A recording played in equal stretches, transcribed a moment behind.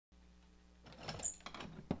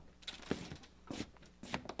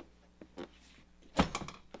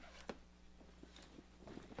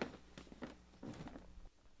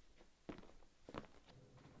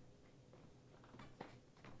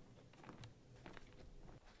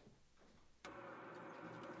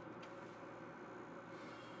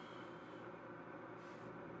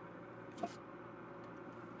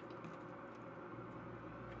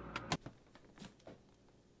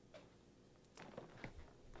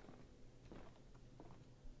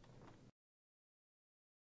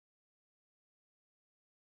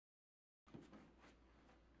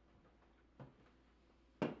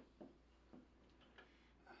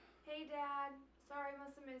Hey Dad, sorry I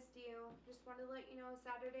must have missed you. Just wanted to let you know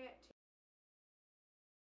Saturday at 2.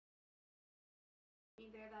 Be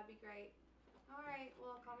there, that'd be great. Alright,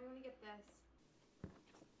 well call me when you get this.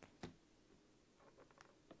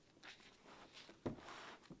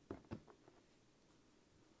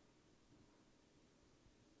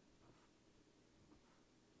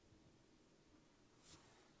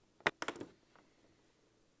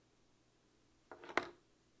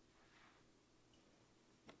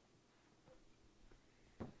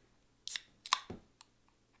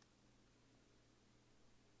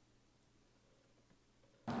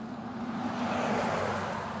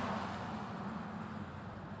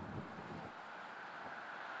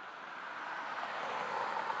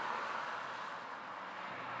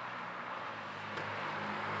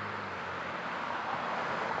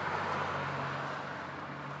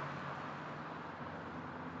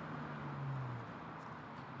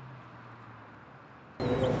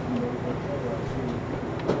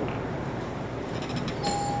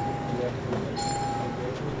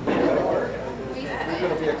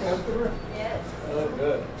 Gonna be a customer? Yes. Oh,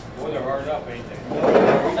 good. Boy, they're hard up, ain't they?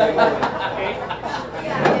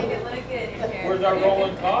 Yeah, make it look good in here. Where's our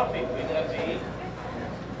rolling coffee? We have to eat.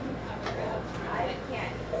 I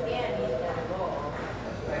can't stand eating that roll. All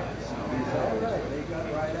right, they got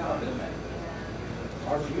it right out, didn't they?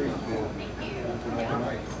 Our street's good. Thank you.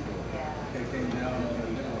 Right. Yeah. They came down on the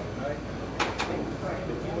middle, right?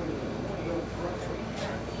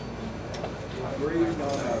 Breathe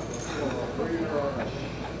on a, breathe on a.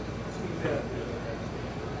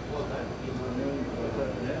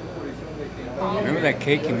 Remember that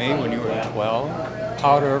cake you made when you were 12?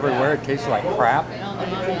 Powder everywhere, it tasted like crap.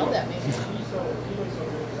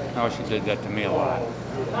 Oh, she did that to me a lot.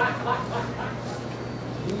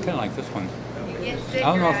 Kind of like this one. I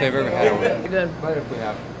don't know if they've ever had it. Good. But if we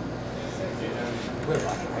have like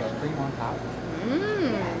ice cream on top.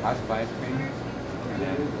 Lots of ice cream. And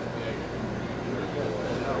then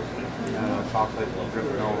chocolate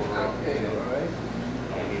dripping over.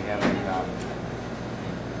 Maybe having,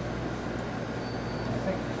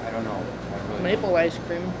 I don't know. I really Maple ice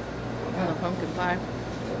cream and a pumpkin pie.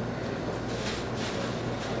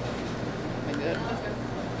 Pretty good.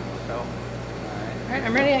 So, Alright,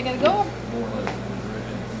 I'm ready. I gotta go.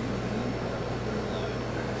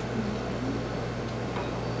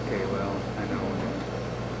 okay, well, I know.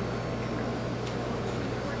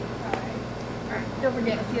 Alright, don't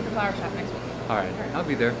forget, I'll see you at the flower shop next week. All right, I'll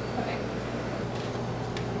be there. Okay.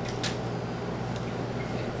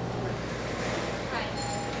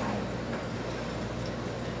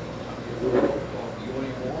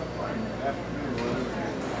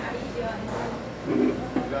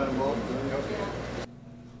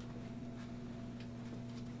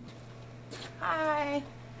 Hi.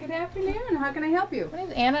 Good afternoon. How can I help you? My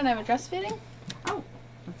name's Anna and I have a dress fitting. Oh,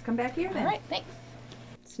 let's come back here then. All right, thanks.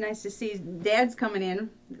 It's nice to see Dad's coming in.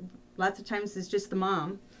 Lots of times it's just the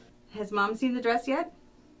mom. Has Mom seen the dress yet?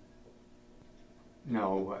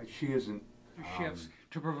 No, she isn't. Shifts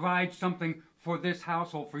to provide something for this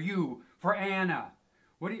household, for you, for Anna.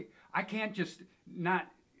 What do you? I can't just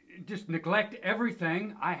neglect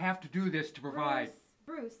everything. I have to do this to provide.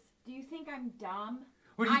 Bruce, do you think I'm dumb?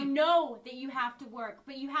 What do you- I know that you have to work,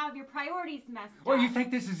 but you have your priorities messed up. Well, you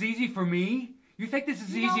think this is easy for me? You think this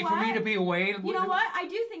is You know easy for me what? to be away? You know what? I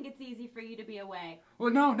do think it's easy for you to be away.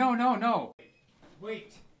 Well, no.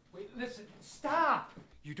 Wait, listen, stop!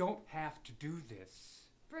 You don't have to do this.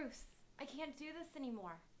 Bruce, I can't do this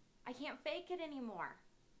anymore. I can't fake it anymore.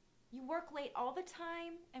 You work late all the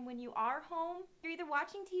time, and when you are home, you're either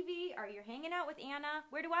watching TV or you're hanging out with Anna.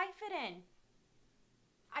 Where do I fit in?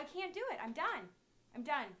 I can't do it. I'm done. I'm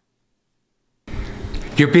done.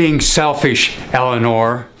 You're being selfish,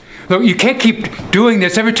 Eleanor. Look, you can't keep doing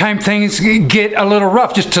this every time things get a little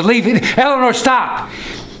rough just to leave it. Eleanor, stop!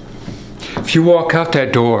 If you walk out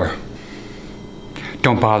that door,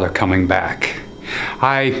 don't bother coming back.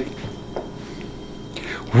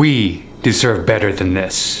 We deserve better than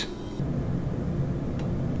this.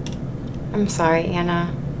 I'm sorry,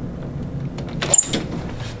 Anna.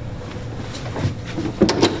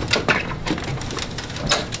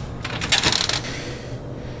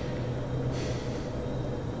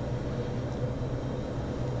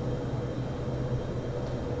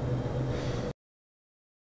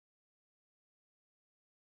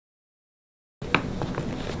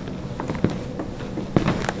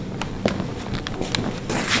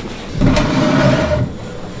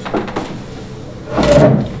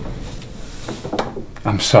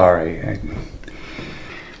 I'm sorry.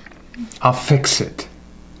 I'll fix it.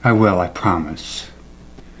 I will, I promise.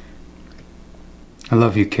 I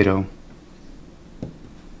love you, kiddo.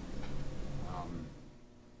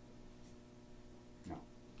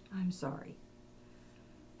 I'm sorry.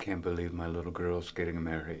 Can't believe my little girl's getting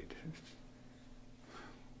married.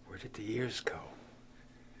 Where did the years go?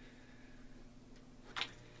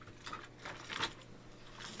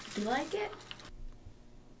 Do you like it?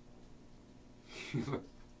 You look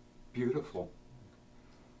beautiful.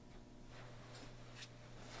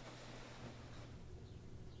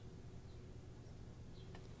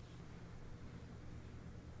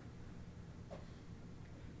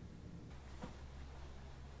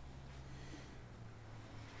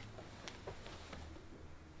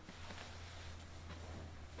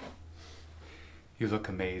 You look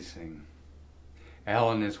amazing.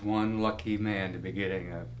 Alan is one lucky man to be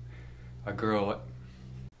getting a girl,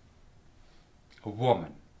 a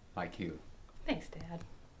woman like you. Thanks, Dad.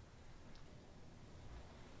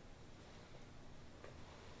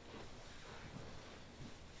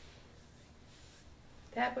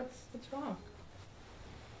 Dad, what's wrong?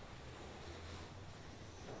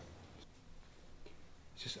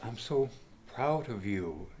 Just, I'm so proud of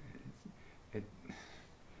you.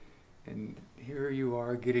 And here you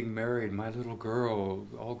are getting married, my little girl,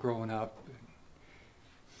 all grown up.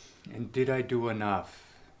 And did I do enough?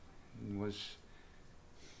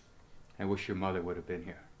 I wish your mother would have been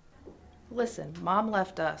here. Listen, Mom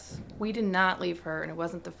left us. We did not leave her, and it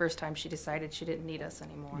wasn't the first time she decided she didn't need us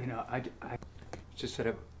anymore. You know, I just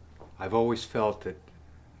said I've always felt that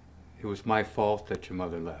it was my fault that your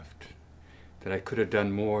mother left. That I could have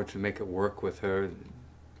done more to make it work with her.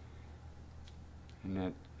 And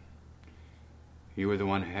that you were the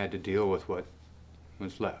one who had to deal with what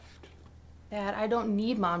was left. Dad, I don't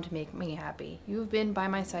need Mom to make me happy. You've been by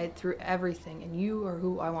my side through everything, and you are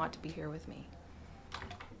who I want to be here with me.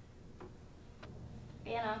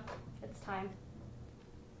 Anna, it's time.